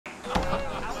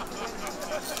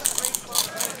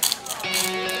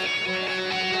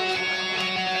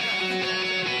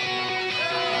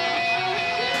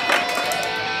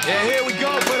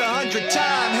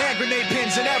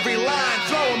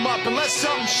up and let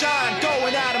something shine.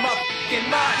 Going out of my f***ing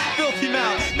mind, filthy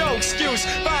mouth, no excuse.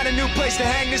 Find a new place to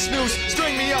hang this noose.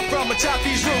 String me up from atop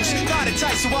these roofs. Tie it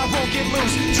tight so I won't get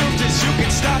loose. Truth is you can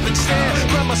stop and stare.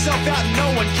 Run myself out and no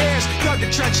one cares. Dug the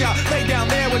trench out, lay down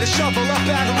there with a shovel up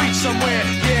out of reach somewhere.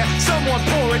 Yeah, someone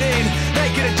pour it in.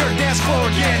 Make it a dirt dance floor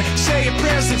again. Say your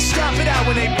prayers and stop it out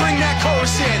when they bring that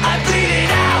chorus in. I bleed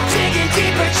it out, digging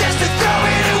deeper just to throw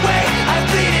it away. I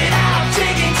bleed it out,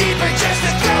 digging deeper just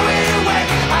to throw it away.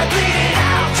 I bleed it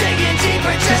out, digging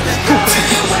deeper just to throw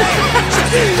it away.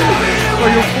 Just to throw it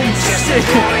away. Just to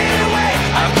throw it away.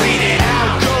 I bleed it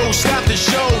out. Go, stop the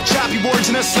show. Choppy words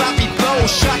and a sloppy flow.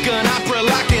 Shotgun opera,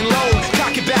 lock and load.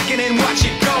 Cock it back and then watch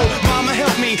it go. Mama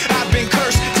help me, I've been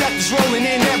cursed. Death is rolling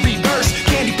in every verse.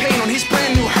 Candy paint on his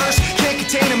brand new hearse. Can't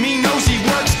contain him, he knows he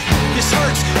works. This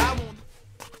hurts.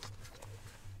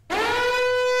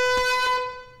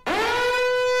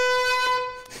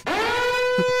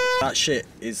 That shit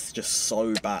is just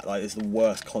so bad. Like, it's the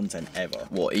worst content ever.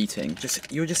 What, eating?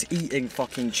 You're just eating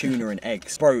fucking tuna and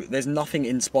eggs. Bro, there's nothing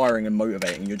inspiring and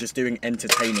motivating. You're just doing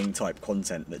entertaining type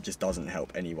content that just doesn't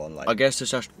help anyone. Like, I guess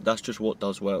that's just what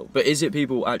does well. But is it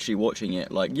people actually watching it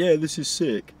like, yeah, this is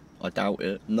sick? I doubt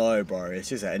it. no, bro, it's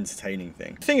just an entertaining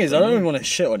thing. The thing is, I don't even want to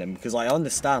shit on him because I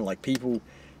understand, like, people.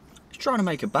 He's trying to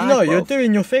make a bag. No, bruv. you're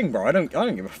doing your thing, bro. I don't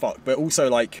give a fuck. But also,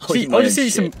 like, I'll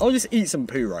just eat some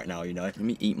poo right now, you know. Let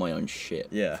me eat my own shit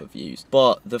Yeah. for views.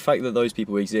 But the fact that those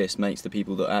people exist makes the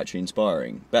people that are actually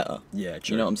inspiring better. Yeah,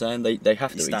 true. You know what I'm saying? They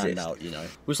have to Stand exist. out, you know.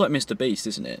 Well, it's like Mr. Beast,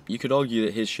 isn't it? You could argue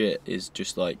that his shit is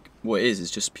just like, what it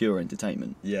is just pure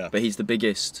entertainment. Yeah. But he's the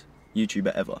biggest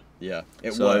YouTuber ever. Yeah,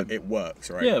 it works,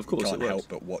 right? Yeah, of course You can't it works. help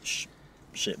but watch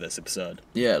shit that's absurd.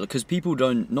 Yeah, because people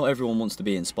not everyone wants to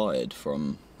be inspired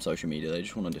from social media. They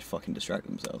just want to fucking distract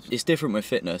themselves. It's different with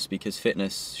fitness because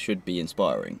fitness should be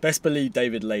inspiring. Best believe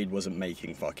David Lade wasn't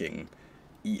making fucking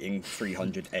eating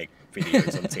 300 egg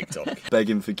videos on TikTok.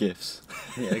 Begging for gifts.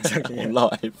 Yeah, exactly. On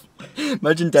live.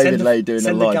 Imagine David Lade doing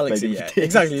a live begging for gifts.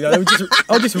 Exactly. No,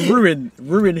 I'll just ruin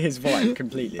his vibe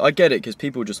completely. I get it because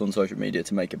people are just on social media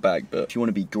to make a bag, but if you want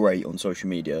to be great on social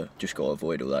media, just gotta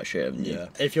avoid all that shit, haven't you? Yeah.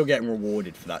 If you're getting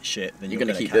rewarded for that shit, then You're you're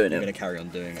gonna gonna keep doing it. You're gonna carry on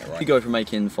doing it, right? You go from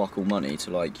making fuck all money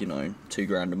to like, you know,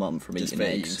 $2,000 a month from just eating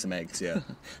for eating eggs. some eggs, yeah.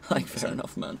 Like, fair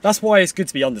enough, man. That's why it's good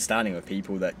to be understanding of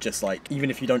people that just like, even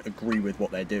if you don't agree with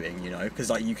what they're doing, you know, because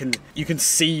like you can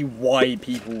see why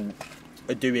people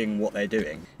are doing what they're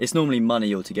doing. It's normally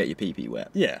money or to get your pee-pee wet.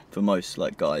 Yeah. For most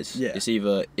like guys. Yeah. It's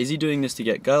either, is he doing this to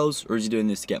get girls or is he doing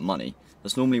this to get money?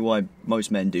 That's normally why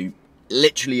most men do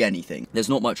literally anything. There's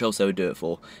not much else they would do it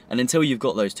for. And until you've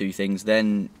got those two things,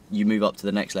 then you move up to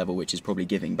the next level, which is probably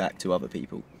giving back to other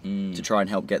people to try and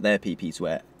help get their pee-pees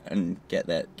wet and get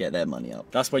their money up.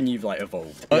 That's when you've like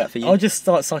evolved. Yeah, for you. I'll just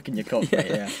start sucking your cock, mate,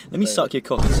 yeah. Let me suck your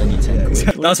cock and send you 10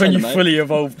 quid. That's when you mate. fully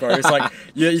evolve, bro. It's like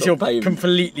you're paying me.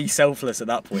 completely selfless at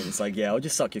that point. It's like, yeah, I'll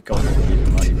just suck your cock and give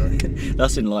you money, bro.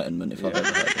 That's enlightenment if I've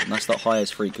ever heard it. That's the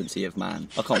highest frequency of man.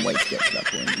 I can't wait to get to that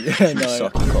point. Yeah, no.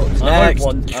 Sucking cocks. I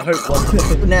hope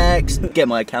one. Next. Get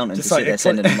my accountant Just to like sit there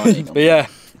sending the money. But yeah,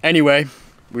 anyway,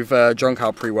 we've drunk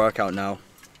our pre-workout now,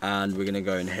 and we're gonna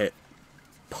go and hit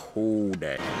pool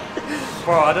day.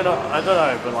 Bro, I don't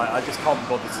know, but like I just can't be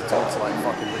bothered to talk to like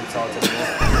fucking retards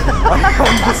anymore.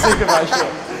 I'm just sick of that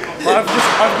shit. Like,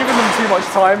 I've given them too much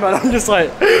time, and I'm just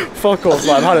like, fuck off.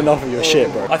 Like, I've had enough of your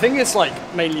shit, bro. I think it's like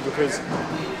mainly because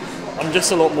I'm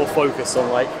just a lot more focused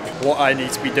on like what I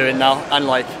need to be doing now, and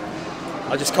like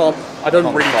I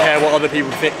don't really care what other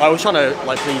people think. I was trying to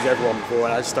like please everyone before,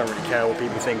 and I just don't really care what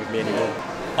people think of me anymore.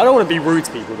 I don't want to be rude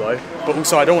to people though, but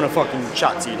also I don't want to fucking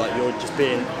chat to you like you're just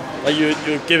being, like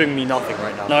you're giving me nothing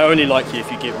right now. And I only like you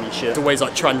if you give me shit. It's always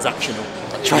like transactional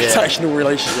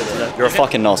relationships. You know? You're a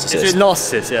fucking narcissist. Is it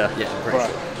narcissist? Yeah. Yeah,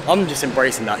 Right. I'm just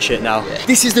embracing that shit now. Yeah.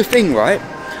 This is the thing, right?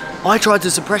 I tried to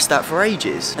suppress that for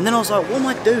ages, and then I was like, what am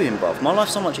I doing, bruv? My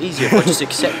life's so much easier if I just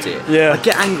accept it. Yeah. I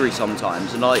get angry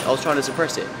sometimes, and I was trying to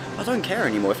suppress it. I don't care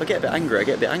anymore. If I get a bit angry, I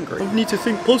get a bit angry. I need to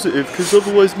think positive, because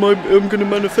otherwise I'm going to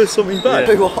manifest something bad.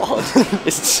 Yeah. Too hard.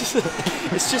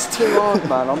 it's just too hard,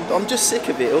 man. I'm just sick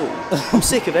of it all. I'm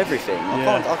sick of everything.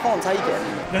 I can't take it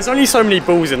anymore. There's only so many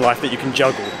balls in life that you can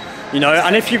juggle. You know,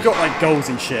 and if you've got like goals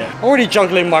and shit, I'm already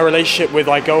juggling my relationship with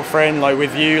my girlfriend, like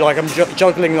with you, like I'm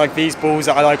juggling like these balls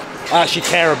that I actually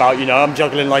care about, you know, I'm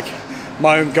juggling like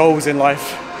my own goals in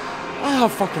life. I don't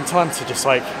have fucking time to just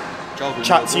like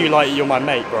chat to you like you're my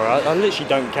mate, bro. I literally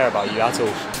don't care about you at all.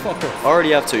 Fuck off. I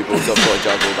already have 2 balls I've got to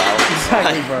juggle about.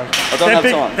 Exactly, bro. I don't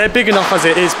have time. They're big enough as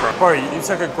it is, bro. Bro, you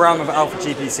took a gram of alpha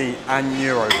GPC and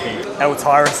Neuropede.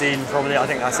 L-tyrosine, probably, I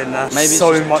think that's in there. Maybe it's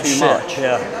so just much too shit. much.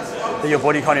 Yeah. that your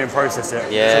body can't even process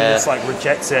it. Yeah. So it just like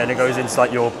rejects it and it goes into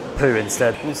like your poo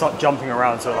instead. And it's like jumping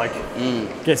around, so it like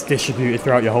gets distributed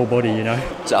throughout your whole body, you know?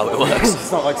 That's how it works.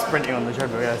 It's not like sprinting on the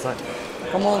treadmill, yeah, it's like,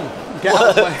 come on, get out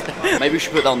of the way. Maybe we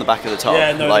should put that on the back of the tub.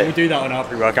 Yeah, no, like, we do that on our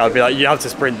pre-workout. I'd be like, you have to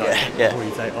sprint though. Yeah. Before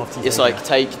you take, after you It's take like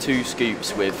take 2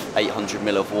 scoops with 800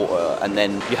 ml of water, and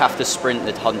then you have to sprint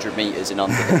the 100 meters in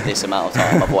under this amount of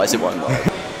time, otherwise it won't work.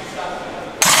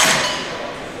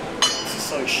 This is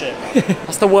so shit, man.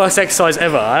 That's the worst exercise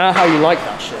ever. I don't know how you like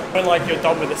that shit. When like you're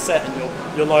done with the set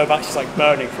and your lower back's just like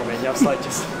burning from it, you have to like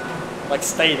just like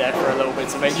stay there for a little bit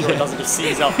to make sure it doesn't just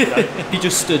seize up, you know? If you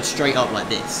just stood straight up like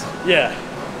this. Yeah.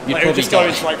 You'd Like, it would probably just go die.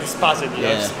 into like a spasm, you know?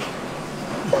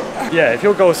 Yeah. Yeah, if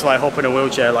your goal is to like hop in a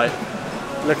wheelchair, like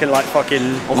looking like fucking.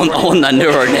 I want that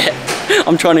neuro net.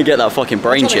 I'm trying to get that fucking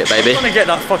brain chip, baby. I'm trying to get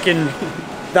that fucking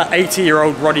that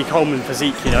 80-year-old Ronnie Coleman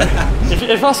physique, you know.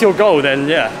 if that's your goal, then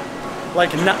yeah,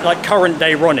 like current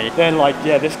day Ronnie, then like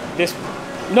yeah, this.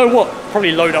 You know what?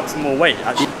 Probably load up some more weight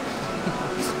actually.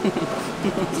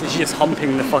 She's just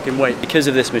humping the fucking weight. Because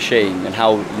of this machine and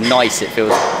how nice it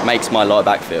feels, makes my lower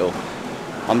back feel,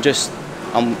 I'm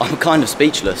kind of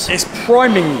speechless. It's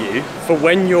priming you for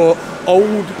when you're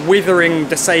old, withering,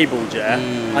 disabled, yeah,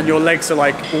 and your legs are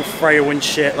like all frail and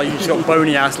shit, like you've just got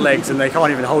bony ass legs and they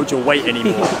can't even hold your weight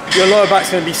anymore. Your lower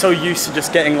back's gonna be so used to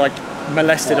just getting like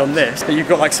molested on this that you've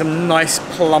got like some nice,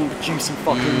 plump, juicy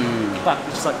fucking back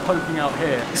that's just like poking out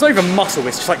here. It's not even muscle,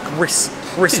 it's just like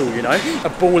gristle, you know? A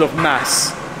ball of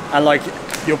mass, and like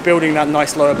you're building that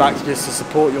nice lower back just to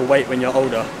support your weight when you're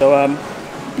older. So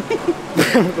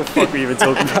what the fuck are we even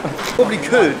talking about? Probably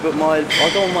could, but I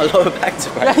don't want my lower back to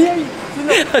break.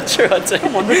 True, I do.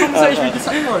 Come on, the conversation we just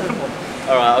had, come on.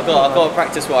 Alright, I've got to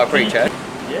practice what I preach, eh?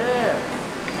 Yeah.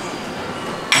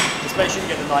 Just make sure you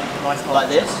get the nice Like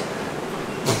this?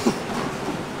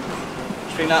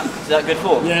 Do you think is that good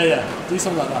form? Yeah, yeah. Do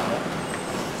something like that,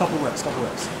 yeah. Couple reps.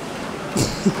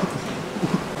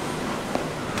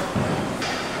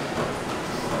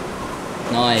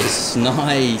 Nice,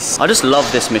 nice. I just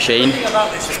love this machine. The thing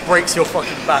about this just breaks your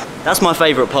fucking back. That's my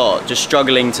favourite part, just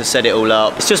struggling to set it all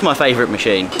up. It's just my favourite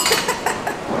machine.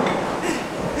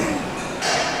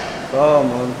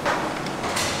 Come on.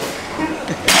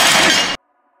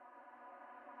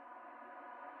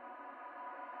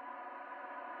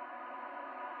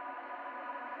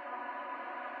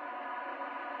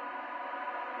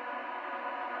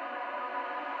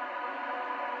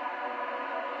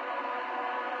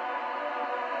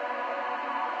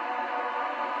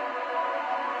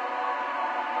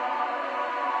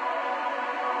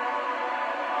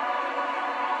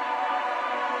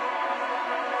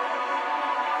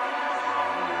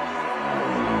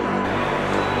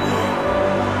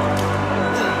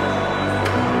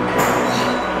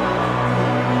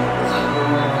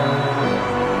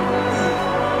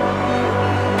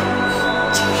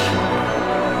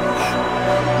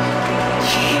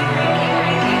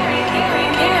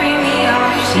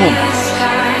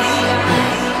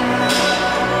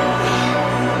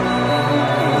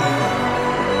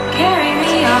 Carry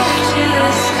me off to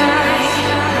the sky.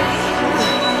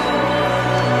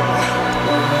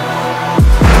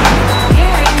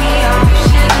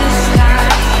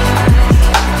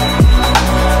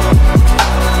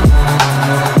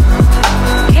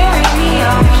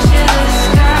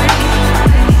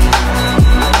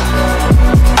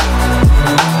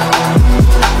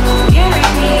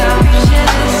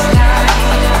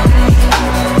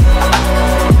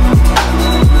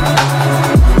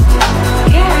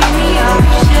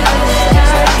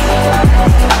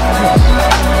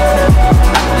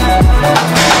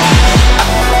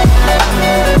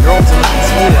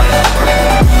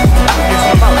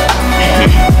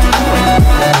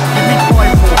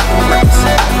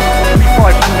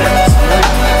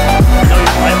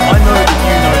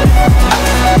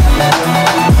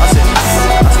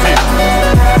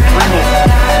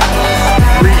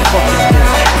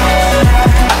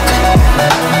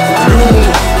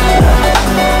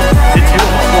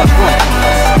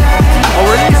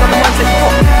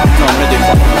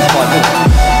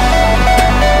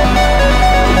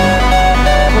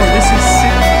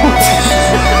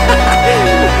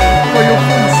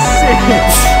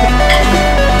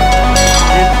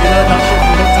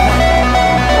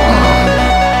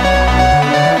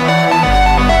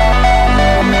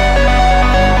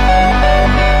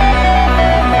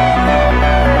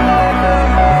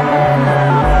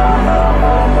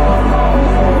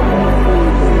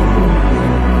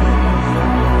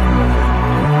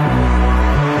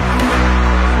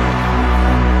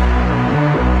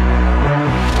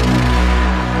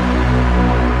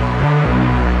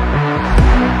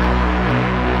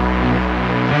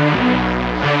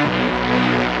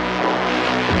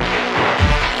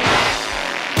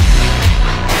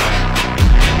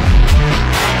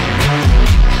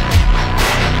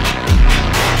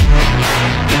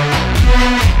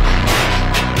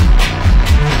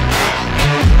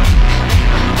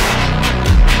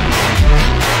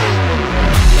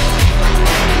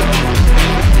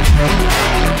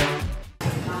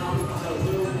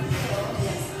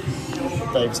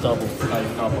 Dave's double.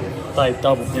 Dave double. Dave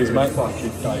double, please, mate.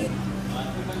 Fucking Dave.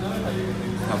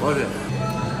 How was it?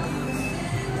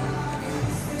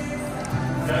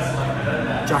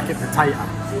 Jacket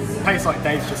potato. Tastes like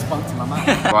Dave's just spunked in my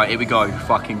mouth. Right, here we go.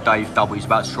 Fucking Dave double. He's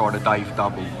about to try the Dave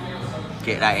double.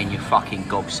 Get that in your fucking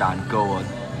gob, son. Go on.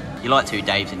 You like 2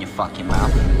 Daves in your fucking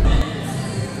mouth.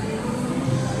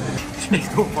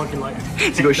 He's not fucking like it.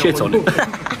 Has he got shit on him?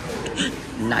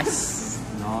 Nice.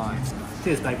 Nice.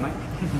 Cheers, Dave, mate.